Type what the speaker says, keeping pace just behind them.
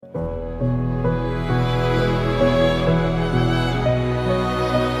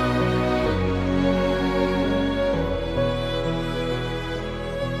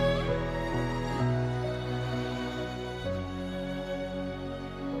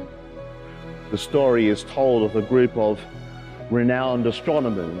The story is told of a group of renowned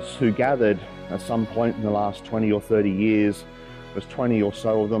astronomers who gathered at some point in the last 20 or 30 years. There's 20 or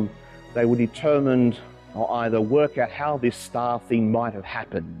so of them. They were determined to either work out how this star thing might have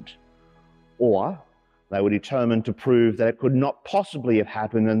happened, or they were determined to prove that it could not possibly have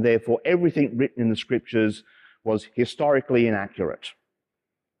happened, and therefore everything written in the scriptures was historically inaccurate.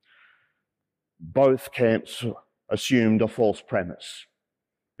 Both camps assumed a false premise,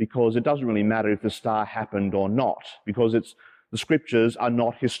 because it doesn't really matter if the star happened or not, because the scriptures are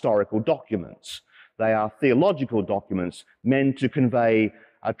not historical documents. They are theological documents meant to convey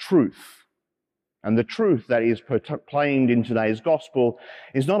a truth. And the truth that is proclaimed in today's gospel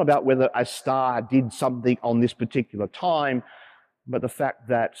is not about whether a star did something on this particular time, but the fact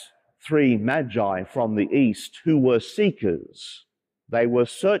that three magi from the east who were seekers, they were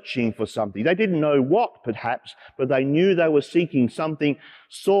searching for something. They didn't know what, perhaps, but they knew they were seeking something,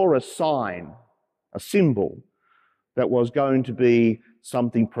 saw a sign, a symbol that was going to be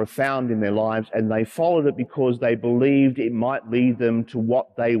something profound in their lives, and they followed it because they believed it might lead them to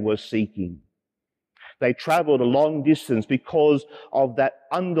what they were seeking. They traveled a long distance because of that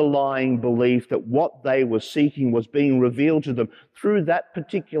underlying belief that what they were seeking was being revealed to them through that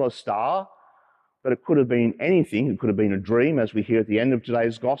particular star. But it could have been anything. It could have been a dream, as we hear at the end of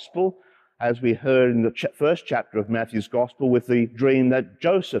today's gospel, as we heard in the first chapter of Matthew's gospel with the dream that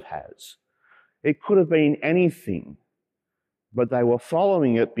Joseph has. It could have been anything, but they were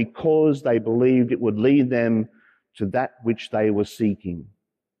following it because they believed it would lead them to that which they were seeking.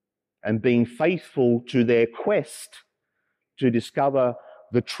 And being faithful to their quest to discover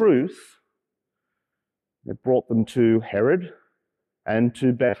the truth, it brought them to Herod and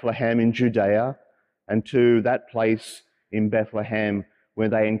to Bethlehem in Judea, and to that place in Bethlehem where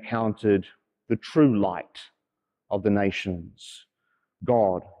they encountered the true light of the nations,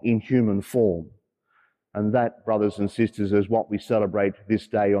 God in human form. And that, brothers and sisters, is what we celebrate this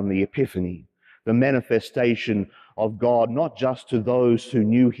day on the Epiphany, the manifestation of God, not just to those who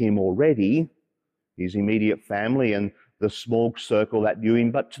knew him already, his immediate family and the small circle that knew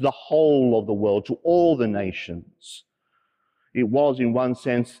him, but to the whole of the world, to all the nations. It was, in one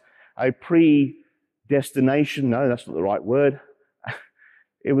sense, a predestination. No, that's not the right word.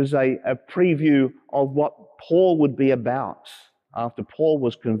 It was a preview of what Paul would be about after Paul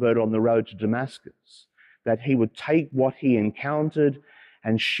was converted on the road to Damascus, that he would take what he encountered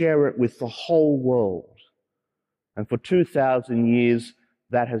and share it with the whole world. And for 2,000 years,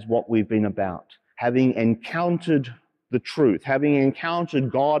 that is what we've been about. Having encountered the truth, having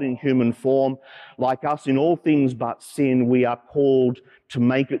encountered God in human form, like us in all things but sin, we are called to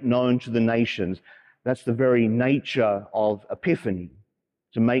make it known to the nations. That's the very nature of Epiphany,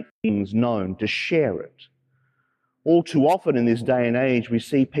 to make things known, to share it. All too often in this day and age, we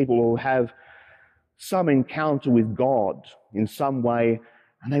see people who have some encounter with God in some way,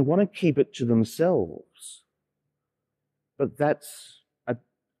 and they want to keep it to themselves. But that's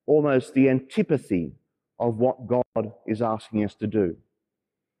almost the antipathy of what God is asking us to do.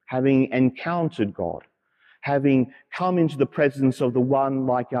 Having encountered God, having come into the presence of the one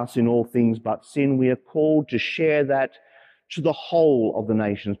like us in all things but sin, we are called to share that to the whole of the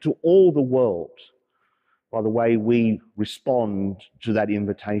nations, to all the world, by the way we respond to that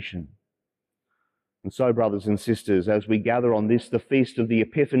invitation. And so, brothers and sisters, as we gather on this, the feast of the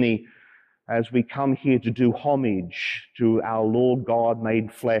Epiphany, as we come here to do homage to our Lord God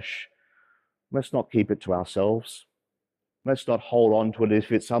made flesh, let's not keep it to ourselves. Let's not hold on to it as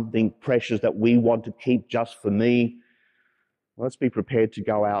if it's something precious that we want to keep just for me. Let's be prepared to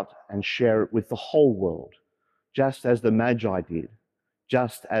go out and share it with the whole world, just as the Magi did,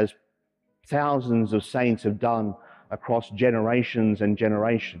 just as thousands of saints have done across generations and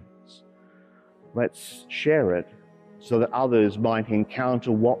generations. Let's share it so that others might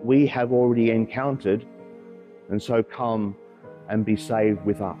encounter what we have already encountered, and so come and be saved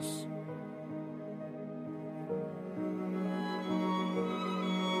with us.